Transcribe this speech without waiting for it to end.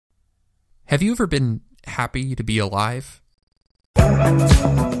Have you ever been happy to be alive? Happy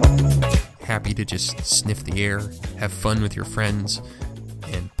to just sniff the air, have fun with your friends,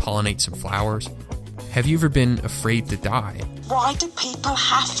 and pollinate some flowers? Have you ever been afraid to die? Why do people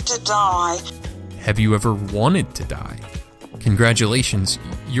have to die? Have you ever wanted to die? Congratulations,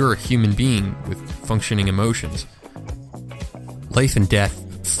 you're a human being with functioning emotions. Life and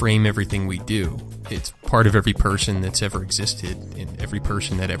death frame everything we do. It's part of every person that's ever existed and every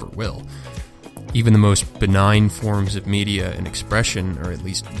person that ever will. Even the most benign forms of media and expression are at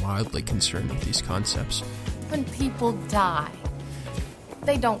least mildly concerned with these concepts. When people die,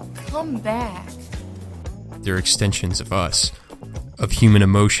 they don't come back. They're extensions of us, of human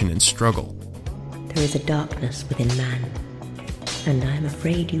emotion and struggle. There is a darkness within man, and I am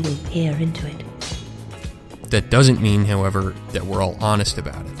afraid you will peer into it. That doesn't mean, however, that we're all honest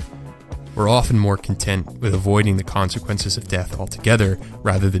about it. We're often more content with avoiding the consequences of death altogether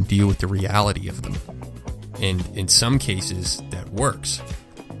rather than deal with the reality of them. And in some cases, that works.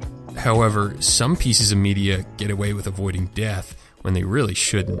 However, some pieces of media get away with avoiding death when they really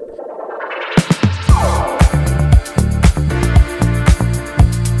shouldn't.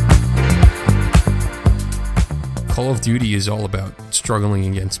 Call of Duty is all about struggling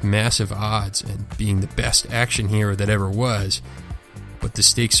against massive odds and being the best action hero that ever was, but the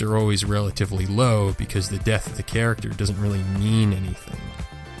stakes are always relatively low because the death of the character doesn't really mean anything.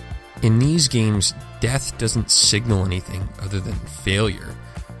 In these games, death doesn't signal anything other than failure.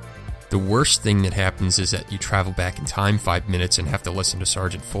 The worst thing that happens is that you travel back in time 5 minutes and have to listen to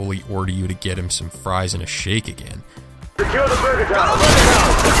Sergeant Foley order you to get him some fries and a shake again. Secure the Burger Town!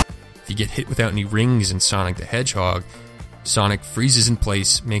 If you get hit without any rings in Sonic the Hedgehog, Sonic freezes in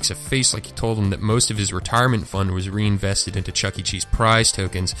place, makes a face like he told him that most of his retirement fund was reinvested into Chuck E. Cheese prize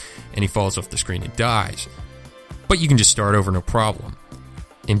tokens, and he falls off the screen and dies. But you can just start over no problem.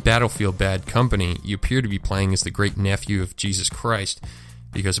 In Battlefield Bad Company, you appear to be playing as the great nephew of Jesus Christ,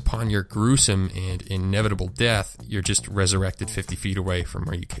 because upon your gruesome and inevitable death, you're just resurrected 50 feet away from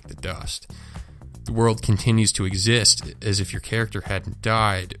where you kicked the dust. The world continues to exist as if your character hadn't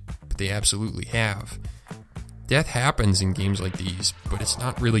died, but they absolutely have. Death happens in games like these, but it's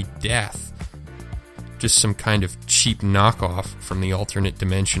not really death. Just some kind of cheap knockoff from the alternate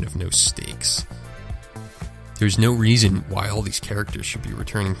dimension of no stakes. There's no reason why all these characters should be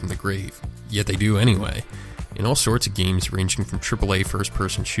returning from the grave, yet they do anyway. In all sorts of games ranging from AAA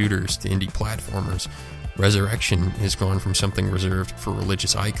first-person shooters to indie platformers, resurrection has gone from something reserved for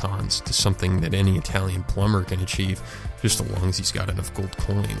religious icons to something that any Italian plumber can achieve just as long as he's got enough gold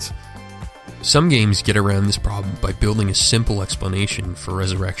coins. Some games get around this problem by building a simple explanation for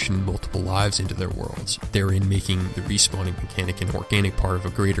resurrection and multiple lives into their worlds, therein making the respawning mechanic an organic part of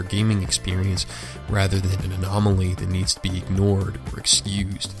a greater gaming experience rather than an anomaly that needs to be ignored or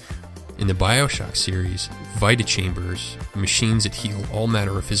excused. In the BioShock series, Vita Chambers, machines that heal all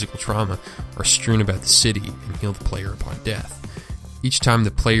manner of physical trauma, are strewn about the city and heal the player upon death. Each time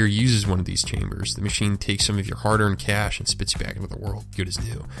the player uses one of these chambers, the machine takes some of your hard-earned cash and spits you back into the world, good as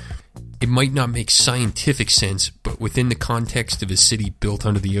new. It might not make scientific sense, but within the context of a city built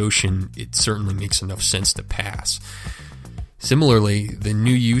under the ocean, it certainly makes enough sense to pass. Similarly, the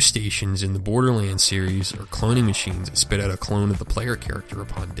new U-stations in the Borderlands series are cloning machines that spit out a clone of the player character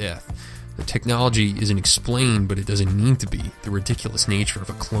upon death. The technology isn't explained, but it doesn't need to be. The ridiculous nature of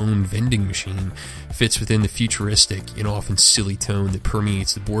a clone vending machine fits within the futuristic and often silly tone that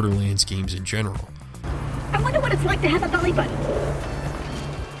permeates the Borderlands games in general. I wonder what it's like to have a belly button.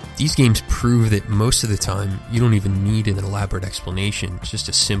 These games prove that most of the time you don't even need an elaborate explanation, just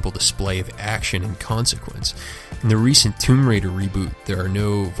a simple display of action and consequence. In the recent Tomb Raider reboot, there are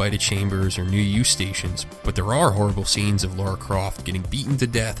no Vita Chambers or new U-stations, but there are horrible scenes of Lara Croft getting beaten to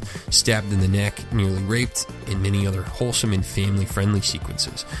death, stabbed in the neck, nearly raped, and many other wholesome and family-friendly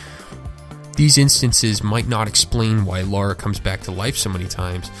sequences. These instances might not explain why Lara comes back to life so many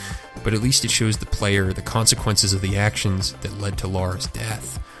times, but at least it shows the player the consequences of the actions that led to Lara's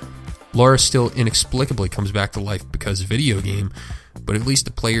death. Lara still inexplicably comes back to life because video game, but at least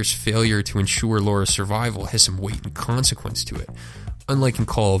the player's failure to ensure Lara's survival has some weight and consequence to it, unlike in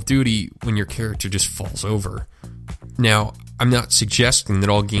Call of Duty when your character just falls over. Now, I'm not suggesting that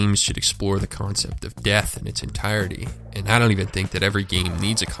all games should explore the concept of death in its entirety, and I don't even think that every game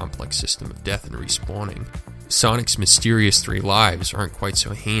needs a complex system of death and respawning. Sonic's mysterious 3 lives aren't quite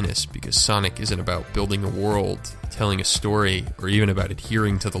so heinous because Sonic isn't about building a world, telling a story, or even about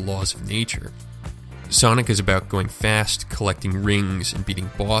adhering to the laws of nature. Sonic is about going fast, collecting rings, and beating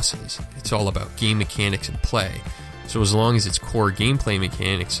bosses. It's all about game mechanics and play. So as long as its core gameplay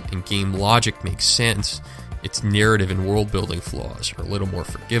mechanics and game logic make sense, its narrative and world-building flaws are a little more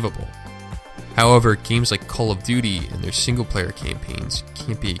forgivable. However, games like Call of Duty and their single-player campaigns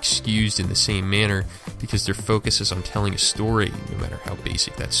can't be excused in the same manner because their focus is on telling a story, no matter how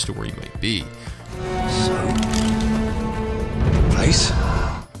basic that story might be. Nice.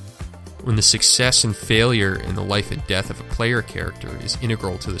 When the success and failure and the life and death of a player character is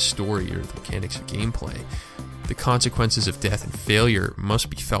integral to the story or the mechanics of gameplay, the consequences of death and failure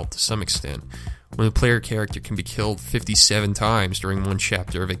must be felt to some extent. When the player character can be killed 57 times during one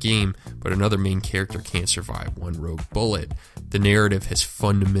chapter of a game, but another main character can't survive one rogue bullet, the narrative has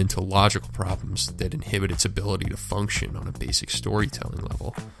fundamental logical problems that inhibit its ability to function on a basic storytelling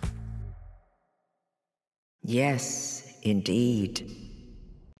level. Yes, indeed.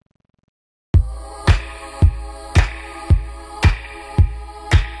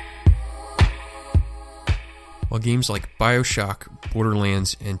 While games like BioShock,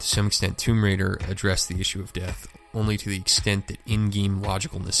 Borderlands, and to some extent Tomb Raider address the issue of death only to the extent that in-game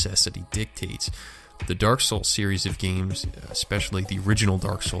logical necessity dictates, the Dark Souls series of games, especially the original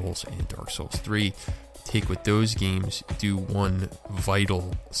Dark Souls and Dark Souls 3, take what those games do one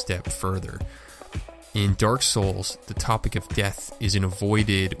vital step further. In Dark Souls, the topic of death isn't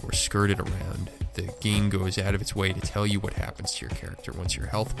avoided or skirted around. The game goes out of its way to tell you what happens to your character once your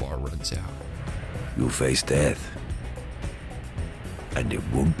health bar runs out. You'll face death. And it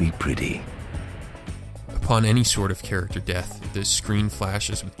won't be pretty. Upon any sort of character death, the screen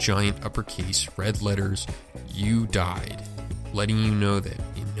flashes with giant uppercase red letters, "You died," letting you know that,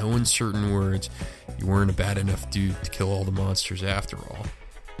 in no uncertain words, you weren't a bad enough dude to kill all the monsters after all.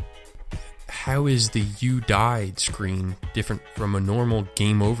 How is the "You died" screen different from a normal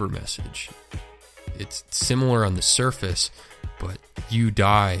game over message? It's similar on the surface, but "You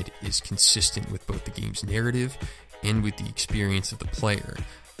died" is consistent with both the game's narrative and with the experience of the player.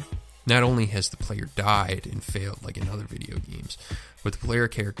 Not only has the player died and failed like in other video games, but the player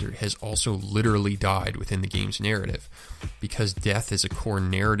character has also literally died within the game's narrative. Because death is a core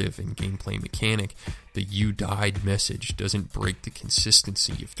narrative and gameplay mechanic, the "You died" message doesn't break the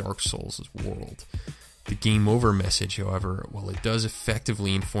consistency of Dark Souls' world. The game over message, however, while it does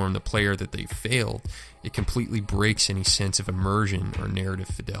effectively inform the player that they failed, it completely breaks any sense of immersion or narrative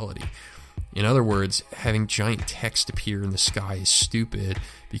fidelity. In other words, having giant text appear in the sky is stupid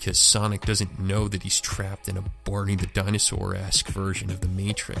because Sonic doesn't know that he's trapped in a Barney the Dinosaur-esque version of the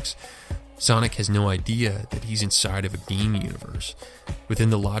Matrix. Sonic has no idea that he's inside of a game universe. Within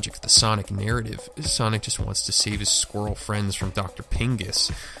the logic of the Sonic narrative, Sonic just wants to save his squirrel friends from Dr.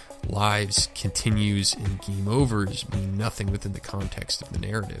 Pingus. Lives, continues, and game overs mean nothing within the context of the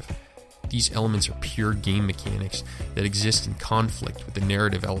narrative. These elements are pure game mechanics that exist in conflict with the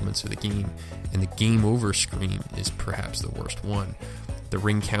narrative elements of the game, and the game over screen is perhaps the worst one. The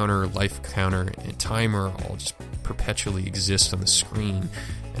ring counter, life counter, and timer all just perpetually exist on the screen,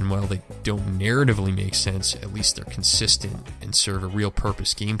 and while they don't narratively make sense, at least they're consistent and serve a real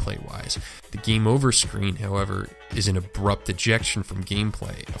purpose gameplay-wise. The game over screen, however, is an abrupt ejection from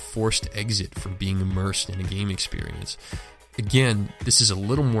gameplay, a forced exit from being immersed in a game experience. Again, this is a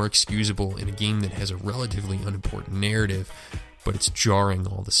little more excusable in a game that has a relatively unimportant narrative, but it's jarring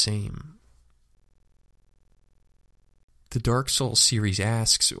all the same. The Dark Souls series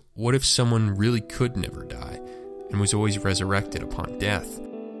asks, what if someone really could never die, and was always resurrected upon death?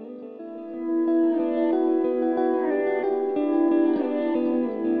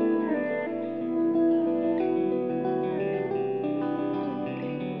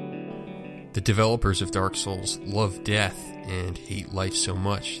 The developers of Dark Souls love death and hate life so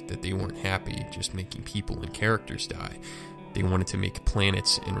much that they weren't happy just making people and characters die. They wanted to make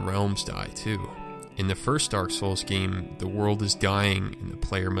planets and realms die too. In the first Dark Souls game, the world is dying and the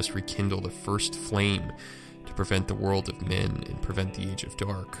player must rekindle the first flame to prevent the world of men and prevent the Age of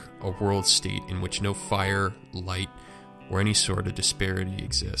Dark, a world state in which no fire, light, or any sort of disparity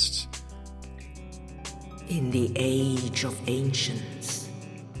exists. In the Age of Ancients,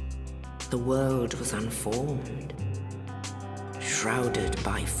 the world was unformed, shrouded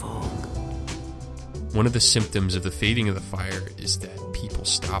by fog. One of the symptoms of the fading of the fire is that people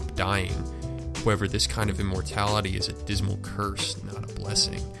stop dying. However, this kind of immortality is a dismal curse, not a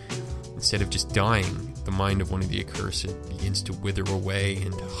blessing. Instead of just dying, the mind of one of the accursed begins to wither away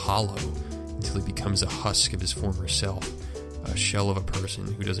and hollow until he becomes a husk of his former self, a shell of a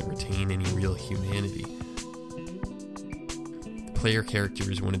person who doesn't retain any real humanity. The player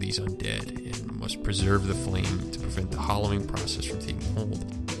character is one of these undead and must preserve the flame to prevent the hollowing process from taking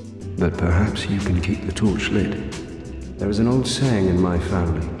hold. But perhaps you can keep the torch lit. There is an old saying in my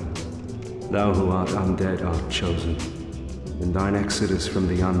family, "Thou who art undead art chosen, and thine exodus from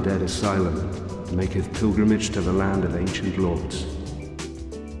the undead asylum maketh pilgrimage to the land of ancient lords."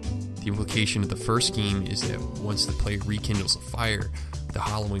 The implication of the first game is that once the player rekindles a fire, the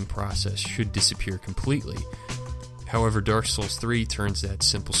hollowing process should disappear completely. However, Dark Souls 3 turns that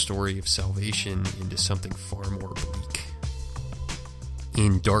simple story of salvation into something far more bleak.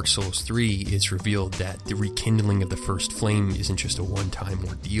 In Dark Souls 3, it's revealed that the rekindling of the first flame isn't just a one-time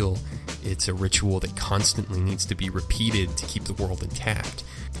ordeal, it's a ritual that constantly needs to be repeated to keep the world intact.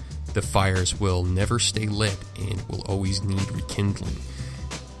 The fires will never stay lit and will always need rekindling.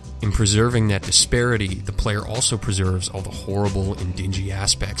 In preserving that disparity, the player also preserves all the horrible and dingy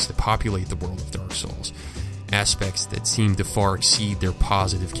aspects that populate the world of Dark Souls, aspects that seem to far exceed their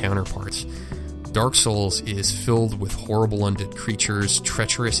positive counterparts. Dark Souls is filled with horrible undead creatures,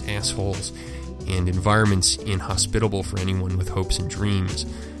 treacherous assholes, and environments inhospitable for anyone with hopes and dreams.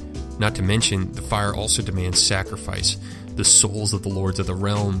 Not to mention, the fire also demands sacrifice. The souls of the Lords of the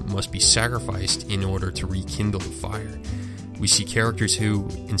Realm must be sacrificed in order to rekindle the fire. We see characters who,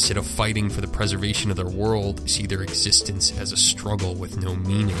 instead of fighting for the preservation of their world, see their existence as a struggle with no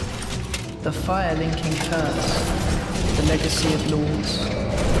meaning. The fire-linking curse, the legacy of lords,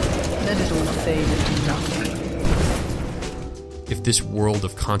 let it all fade into nothing. If this world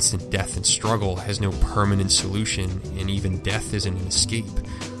of constant death and struggle has no permanent solution, and even death isn't an escape,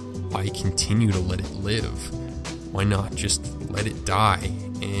 why continue to let it live? Why not just let it die,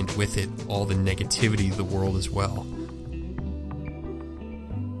 and with it, all the negativity of the world as well?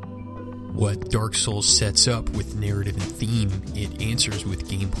 What Dark Souls sets up with narrative and theme, it answers with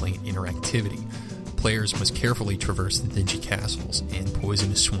gameplay and interactivity. Players must carefully traverse the dingy castles and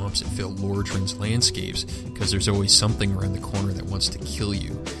poisonous swamps that fill Lordran's landscapes, because there's always something around the corner that wants to kill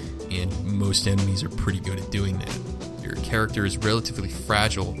you, and most enemies are pretty good at doing that. Your character is relatively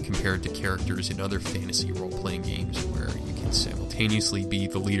fragile compared to characters in other fantasy role-playing games where you can simultaneously be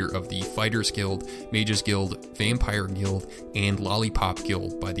the leader of the Fighters Guild, Mages Guild, Vampire Guild, and Lollipop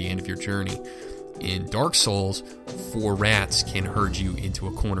Guild by the end of your journey. In Dark Souls, 4 rats can herd you into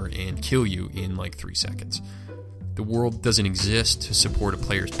a corner and kill you in like 3 seconds. The world doesn't exist to support a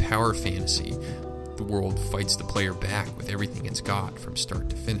player's power fantasy. The world fights the player back with everything it's got from start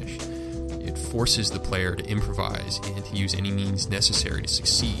to finish. It forces the player to improvise and to use any means necessary to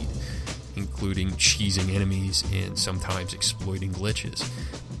succeed, including cheesing enemies and sometimes exploiting glitches.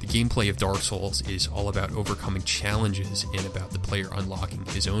 The gameplay of Dark Souls is all about overcoming challenges and about the player unlocking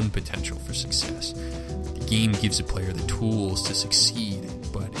his own potential for success. The game gives the player the tools to succeed,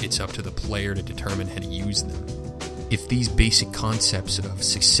 but it's up to the player to determine how to use them. If these basic concepts of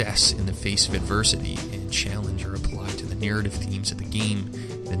success in the face of adversity and challenge are applied to the narrative themes of the game,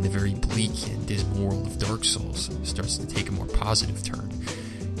 then the very bleak and dismal world of Dark Souls starts to take a more positive turn.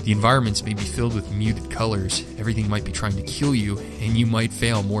 The environments may be filled with muted colors, everything might be trying to kill you, and you might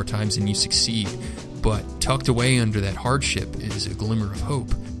fail more times than you succeed, but tucked away under that hardship is a glimmer of hope.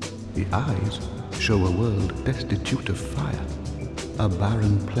 The eyes show a world destitute of fire, a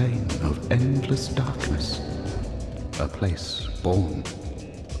barren plain of endless darkness, a place born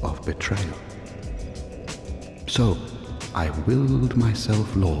of betrayal. So, I willed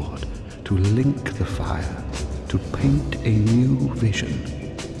myself, Lord, to link the fire, to paint a new vision.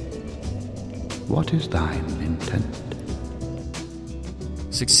 What is thine intent?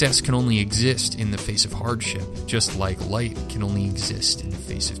 Success can only exist in the face of hardship, just like light can only exist in the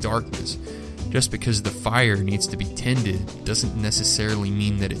face of darkness. Just because the fire needs to be tended doesn't necessarily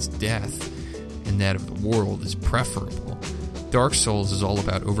mean that its death and that of the world is preferable. Dark Souls is all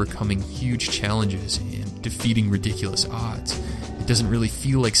about overcoming huge challenges and defeating ridiculous odds. It doesn't really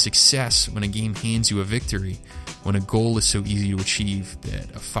feel like success when a game hands you a victory, when a goal is so easy to achieve that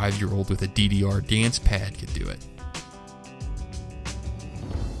a 5-year-old with a DDR dance pad could do it.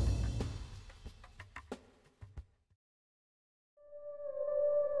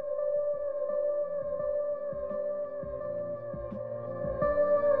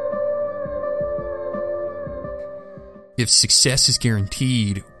 If success is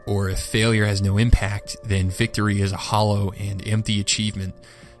guaranteed, or if failure has no impact, then victory is a hollow and empty achievement.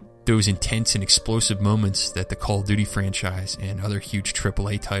 Those intense and explosive moments that the Call of Duty franchise and other huge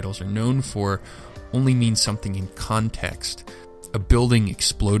AAA titles are known for only mean something in context. A building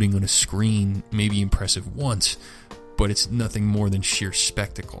exploding on a screen may be impressive once, but it's nothing more than sheer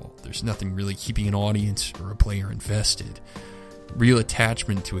spectacle. There's nothing really keeping an audience or a player invested. Real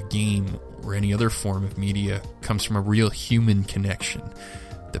attachment to a game or any other form of media comes from a real human connection.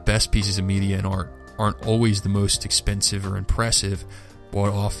 The best pieces of media and art aren't always the most expensive or impressive,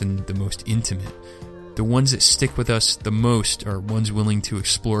 but often the most intimate. The ones that stick with us the most are ones willing to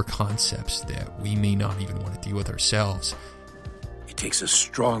explore concepts that we may not even want to deal with ourselves. It takes a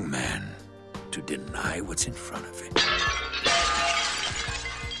strong man to deny what's in front of it.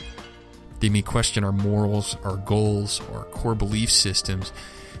 They may question our morals, our goals, our core belief systems,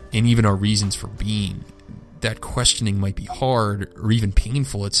 and even our reasons for being. That questioning might be hard or even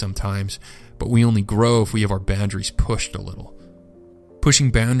painful at some times, but we only grow if we have our boundaries pushed a little.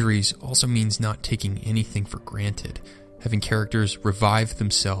 Pushing boundaries also means not taking anything for granted. Having characters revive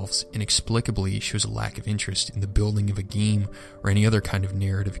themselves inexplicably shows a lack of interest in the building of a game or any other kind of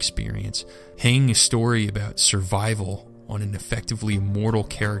narrative experience. Hanging a story about survival on an effectively immortal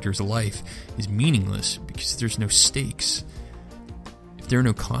character's life is meaningless because there's no stakes. If there are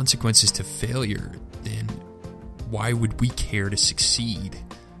no consequences to failure, then why would we care to succeed?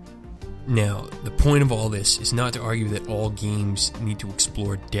 Now, the point of all this is not to argue that all games need to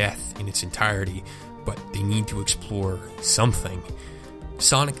explore death in its entirety, but they need to explore something.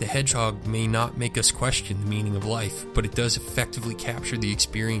 Sonic the Hedgehog may not make us question the meaning of life, but it does effectively capture the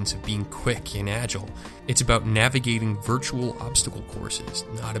experience of being quick and agile. It's about navigating virtual obstacle courses,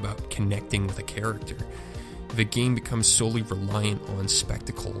 not about connecting with a character. If a game becomes solely reliant on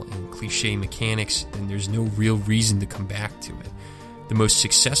spectacle and cliche mechanics, then there's no real reason to come back to it. The most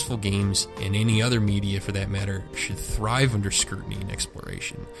successful games, and any other media for that matter, should thrive under scrutiny and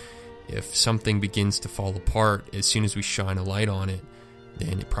exploration. If something begins to fall apart as soon as we shine a light on it,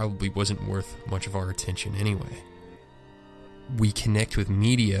 then it probably wasn't worth much of our attention anyway. We connect with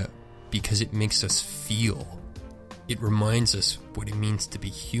media because it makes us feel. It reminds us what it means to be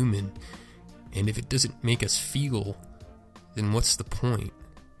human, and if it doesn't make us feel, then what's the point?